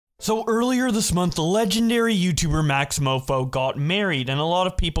So earlier this month, the legendary YouTuber MaxMoeFo got married, and a lot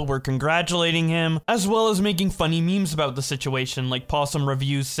of people were congratulating him, as well as making funny memes about the situation, like Possum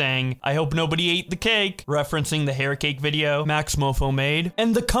Reviews saying, "I hope nobody ate the cake," referencing the hair cake video MaxMoeFo made,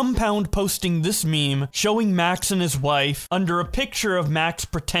 and The Compound posting this meme showing Max and his wife under a picture of Max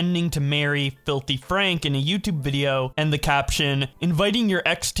pretending to marry Filthy Frank in a YouTube video, and the caption, "Inviting your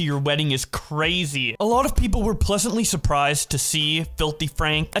ex to your wedding is crazy." A lot of people were pleasantly surprised to see Filthy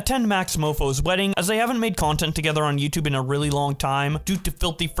Frank attend MaxMoeFo's wedding, as they haven't made content together on YouTube in a really long time due to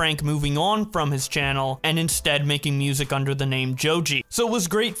Filthy Frank moving on from his channel and instead making music under the name Joji. So it was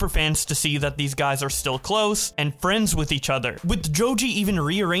great for fans to see that these guys are still close and friends with each other, with Joji even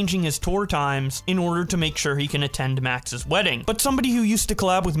rearranging his tour times in order to make sure he can attend Max's wedding. But somebody who used to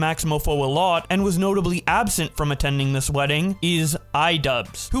collab with MaxMoeFo a lot and was notably absent from attending this wedding is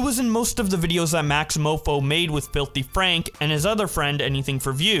iDubbbz, who was in most of the videos that MaxMoeFo made with Filthy Frank and his other friend Anything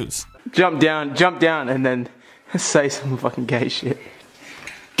for Views. Jump down, and then say some fucking gay shit.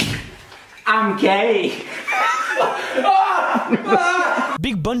 I'm gay.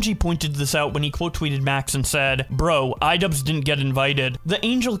 Big Bungie pointed this out when he quote tweeted Max and said, "Bro, iDubbbz didn't get invited." The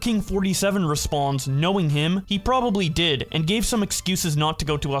Angel King 47 responds, knowing him, he probably did, and gave some excuses not to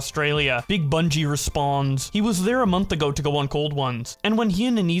go to Australia. Big Bungie responds, "He was there a month ago to go on Cold Ones. And when he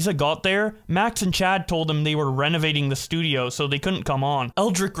and Aniza got there, Max and Chad told him they were renovating the studio, so they couldn't come on."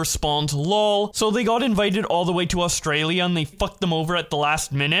 Eldrick responds, "Lol, so they got invited all the way to Australia and they fucked them over at the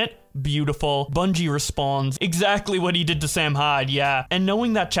last minute? Beautiful." Bungie responds, "Exactly what he did to Sam Hyde, yeah. And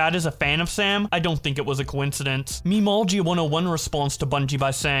knowing that Chad is a fan of Sam, I don't think it was a coincidence." Memeology101 responds to Bungie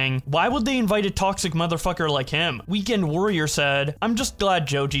by saying, "Why would they invite a toxic motherfucker like him?" Weekend Warrior said, "I'm just glad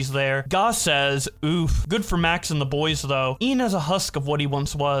Joji's there." Goss says, "Oof, good for Max and the boys though. Ian has a husk of what he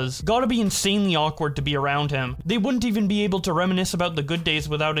once was. Gotta be insanely awkward to be around him. They wouldn't even be able to reminisce about the good days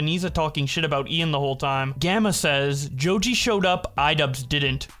without Aniza talking shit about Ian the whole time." Gamma says, "Joji showed up, iDubbbz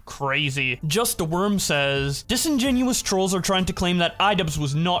didn't. Crazy." Just a Worm says, "Disingenuous trolls are trying to claim that iDubbbz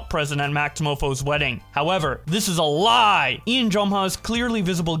was not present at MaxMoeFo's wedding. However, this is a lie. Ian Jomha is clearly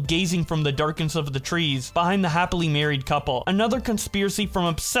visible gazing from the darkness of the trees behind the happily married couple." Another conspiracy from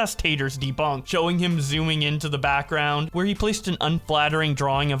obsessed haters debunked, showing him zooming into the background where he placed an unflattering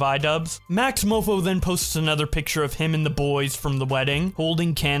drawing of iDubbbz. MaxMoeFo then posts another picture of him and the boys from the wedding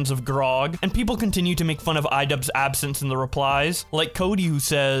holding cans of grog, and people continue to make fun of iDubbbz's absence in the replies, like Cody, who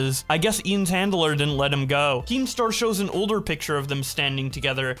says, "I guess Ian's handler didn't let him go." Keemstar shows an older picture of them standing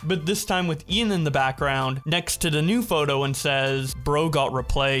together, but this time with Ian in the background next to the new photo, and says, "Bro got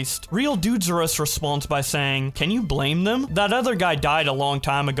replaced." Real Dudesarus responds by saying, "Can you blame them? That other guy died a long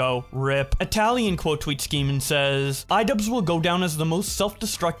time ago. RIP." Italian quote tweet scheme and says, "iDubbbz will go down as the most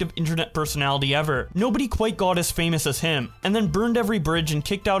self-destructive internet personality ever. Nobody quite got as famous as him, and then burned every bridge and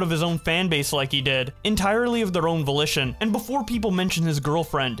kicked out of his own fan base like he did, entirely of their own volition. And before people mention his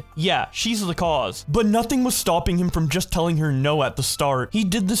girlfriend, yeah, she's the cause. But nothing was stopping him from just telling her no at the start. He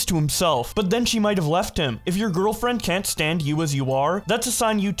did this to himself, but then she might have left him. If your girlfriend can't stand you as you are, that's a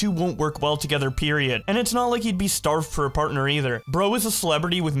sign you two won't work well together, period. And it's not like he'd be starved for a partner either. Bro is a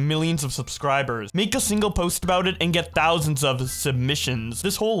celebrity with millions of subscribers. Make a single post about it and get thousands of submissions."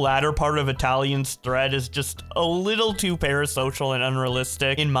 This whole latter part of Italian's thread is just a little too parasocial and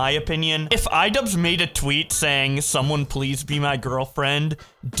unrealistic, in my opinion. If iDubbbz made a tweet saying, "Someone please be my girlfriend,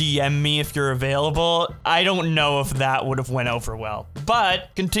 DM me if you're available," I don't know if that would have went over well. But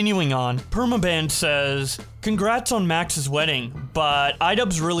continuing on, Permaband says, "Congrats on Max's wedding, but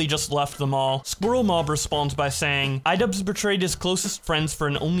iDubbbz really just left them all." Squirrel Mob responds by saying, "iDubbbz betrayed his closest friends for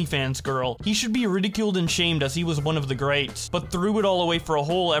an OnlyFans girl. He should be ridiculed and shamed as he was one of the greats, but threw it all away for a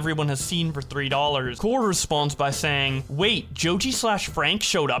hole everyone has seen for $3. Core responds by saying, "Wait, Joji/Frank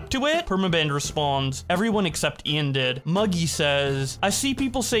showed up to it?" Permaband responds, "Everyone except Ian did." Muggy says, "I see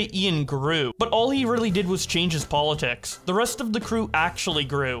people say Ian grew, but all he really did was change his politics. The rest of the crew actually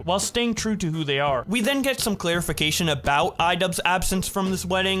grew, while staying true to who they are." We then get some clarification about iDubbbz's absence from this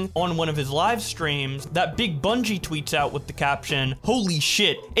wedding on one of his live streams that Big Bungie tweets out with the caption, "Holy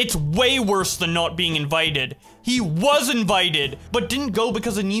shit, it's way worse than not being invited. He was invited, but didn't go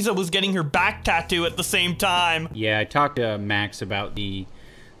because Aniza was getting her back tattoo at the same time." Yeah, I talked to Max about the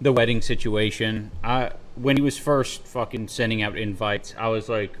wedding situation. When he was first fucking sending out invites, I was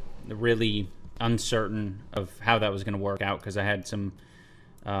like really uncertain of how that was going to work out, because I had some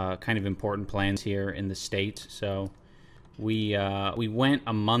kind of important plans here in the States. So we went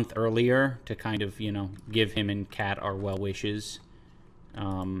a month earlier to kind of, you know, give him and Kat our well wishes.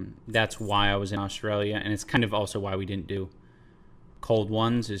 That's why I was in Australia, and it's kind of also why we didn't do Cold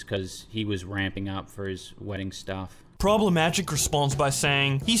Ones, is because he was ramping up for his wedding stuff. Problemagic responds by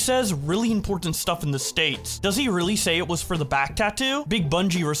saying, he says really important stuff in the States. Does he really say it was for the back tattoo? Big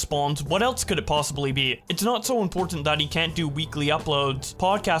Bungie responds, what else could it possibly be? It's not so important that he can't do weekly uploads,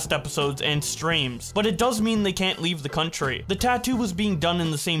 podcast episodes, and streams, but it does mean they can't leave the country. The tattoo was being done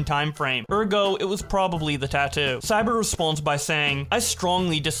in the same time frame, ergo, it was probably the tattoo. Cyber responds by saying, I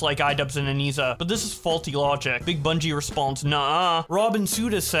strongly dislike iDubbbz and Aniza, but this is faulty logic. Big Bungie responds, nah. Robin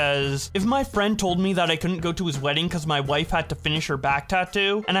Suda says, if my friend told me that I couldn't go to his wedding because my wife had to finish her back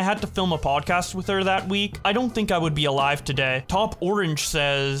tattoo, and I had to film a podcast with her that week, I don't think I would be alive today. Top Orange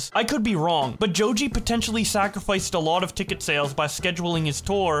says, I could be wrong, but Joji potentially sacrificed a lot of ticket sales by scheduling his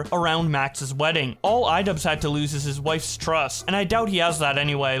tour around Max's wedding. All iDubbbz had to lose is his wife's trust, and I doubt he has that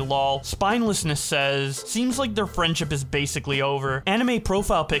anyway, lol. Spinelessness says, seems like their friendship is basically over. Anime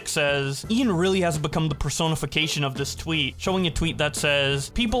Profile Pic says, Ian really has become the personification of this tweet, showing a tweet that says,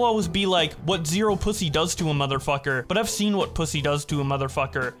 people always be like, what zero pussy does to a motherfucker, but I've seen what pussy does to a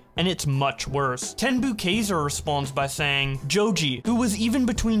motherfucker, and it's much worse. Tenbu Kaiser responds by saying, Joji, who was even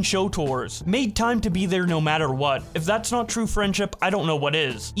between show tours, made time to be there no matter what. If that's not true friendship, I don't know what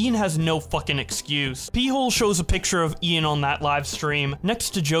is. Ian has no fucking excuse. P-Hole shows a picture of Ian on that live stream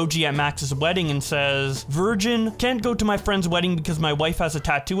next to Joji at Max's wedding and says, Virgin, can't go to my friend's wedding because my wife has a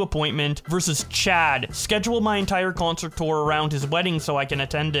tattoo appointment, versus Chad, schedule my entire concert tour around his wedding so I can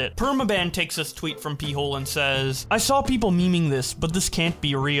attend it. Permaban takes this tweet from P-Hole and says, I saw people memeing this, but this can't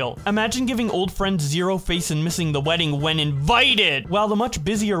be real. Imagine giving old friends zero face and missing the wedding when invited, while the much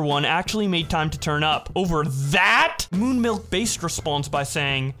busier one actually made time to turn up. Over that? Moon Milk Based responds by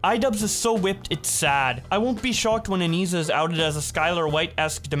saying, iDubbbz is so whipped, it's sad. I won't be shocked when Aniza is outed as a Skylar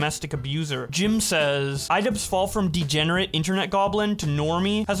White-esque domestic abuser. Jim says, iDubbbz fall from degenerate internet goblin to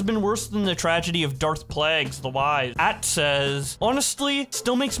normie has been worse than the tragedy of Darth Plagueis the Wise. At says, honestly,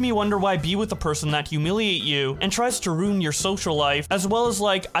 still makes me wonder why be with a person that humiliate you and tries to ruin your social life, as well as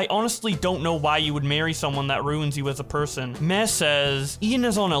like, I honestly don't know why you would marry someone that ruins you as a person. Meh says, Ian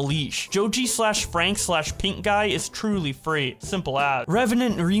is on a leash. Joji / Frank / Pink Guy is truly free. Simple as.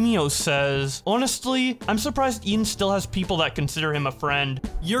 Revenant Remios says, honestly, I'm surprised Ian still has people that consider him a friend.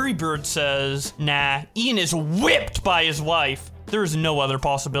 Yuri Bird says, nah, Ian is whipped by his wife. There is no other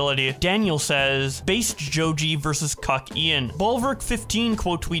possibility. Daniel says, based Joji versus Cuck Ian. Bulwark15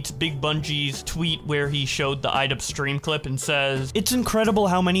 quote tweets Big Bungie's tweet where he showed the iDubbbz stream clip and says, it's incredible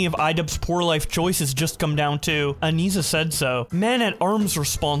how many of iDubbbz's poor life choices just come down to, Aniza said so. Man at Arms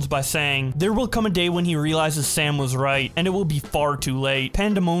responds by saying, there will come a day when he realizes Sam was right, and it will be far too late.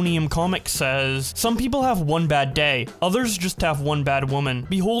 Pandemonium Comics says, some people have one bad day, others just have one bad woman.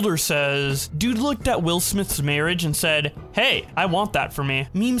 Beholder says, dude looked at Will Smith's marriage and said, hey, I want that for me.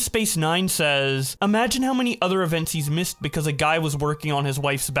 Meme Space 9 says, imagine how many other events he's missed because a guy was working on his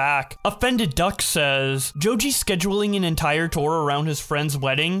wife's back. Offended Duck says, Joji's scheduling an entire tour around his friend's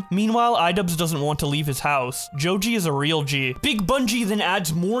wedding. Meanwhile, iDubbbz doesn't want to leave his house. Joji is a real G. Big Bungie then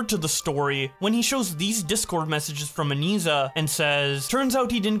adds more to the story when he shows these Discord messages from Aniza and says, turns out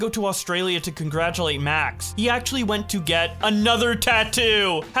he didn't go to Australia to congratulate Max. He actually went to get another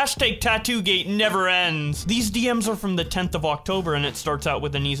tattoo. Hashtag Tattoogate never ends. These DMs are from the 10th of October, and it starts out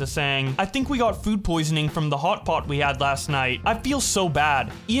with Aniza saying, I think we got food poisoning from the hot pot we had last night. I feel so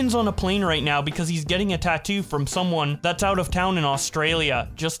bad. Ian's on a plane right now because he's getting a tattoo from someone that's out of town in Australia.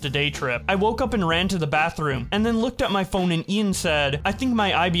 Just a day trip. I woke up and ran to the bathroom, and then looked at my phone and Ian said, I think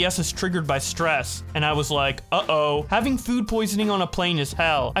my IBS is triggered by stress. And I was like, uh-oh. Having food poisoning on a plane is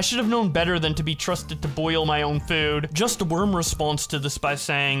hell. I should have known better than to be trusted to boil my own food. Just Worm responds to this by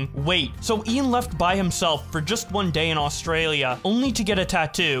saying, wait, so Ian left by himself for just one day in Australia, only to get a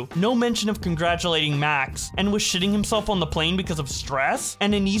tattoo, no mention of congratulating Max, and was shitting himself on the plane because of stress?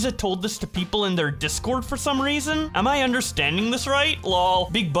 And Aniza told this to people in their Discord for some reason? Am I understanding this right? Lol.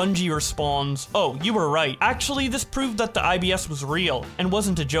 Big Bungie responds, oh, you were right. Actually, this proved that the IBS was real, and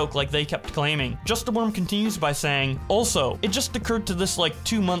wasn't a joke like they kept claiming. Just a Worm continues by saying, also, it just occurred to this like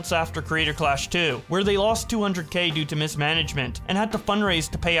 2 months after Creator Clash 2, where they lost 200k due to mismanagement, and had to fundraise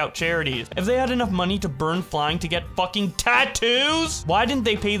to pay out charities. If they had enough money to burn flying to get fucking tattoos, why didn't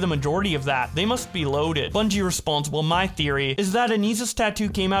they pay the majority of that? They must be loaded. Bungie responds, well, my theory is that Aniza's tattoo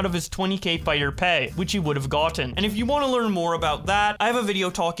came out of his 20k fighter pay, which he would have gotten. And if you want to learn more about that, I have a video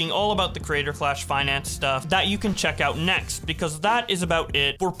talking all about the Creator Clash finance stuff that you can check out next, because that is about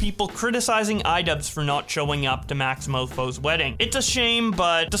it for people criticizing iDubbbz for not showing up to MaxMoeFoe's wedding. It's a shame,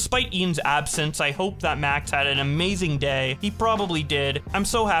 but despite Ian's absence, I hope that Max had an amazing day. He probably did. I'm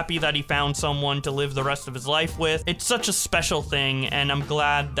so happy that he found someone to live the rest of his life with. It's such a special thing, and I'm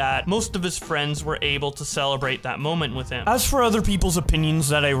glad that most of his friends were able to celebrate that moment with him. As for other people's opinions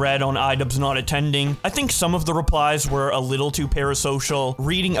that I read on iDubbbz not attending, I think some of the replies were a little too parasocial,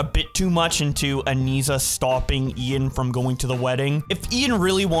 reading a bit too much into Anisa stopping Ian from going to the wedding. If Ian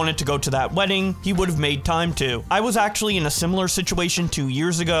really wanted to go to that wedding, he would have made time to. I was actually in a similar situation 2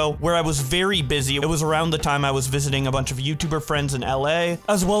 years ago where I was very busy. It was around the time I was visiting a bunch of YouTuber friends in LA,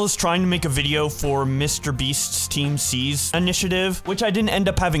 as well as trying to make a video for Mr. Beast's Team C's initiative, which I didn't end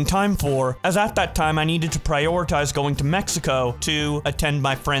up having time for, as at that time I needed to prioritize going to Mexico to attend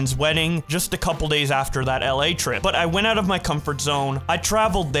my friend's wedding just a couple days after that LA trip. But I went out of my comfort zone, I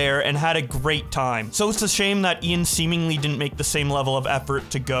traveled there and had a great time. So it's a shame that Ian seemingly didn't make the same level of effort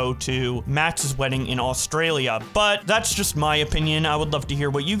to go to Max's wedding in Australia. But that's just my opinion. I would love to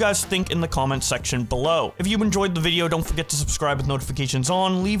hear what you guys think in the comments section below. If you enjoyed the video, don't forget to subscribe with notifications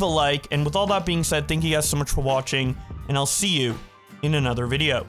on, leave a like, and with all that being said, thank you guys so much for watching, and I'll see you in another video.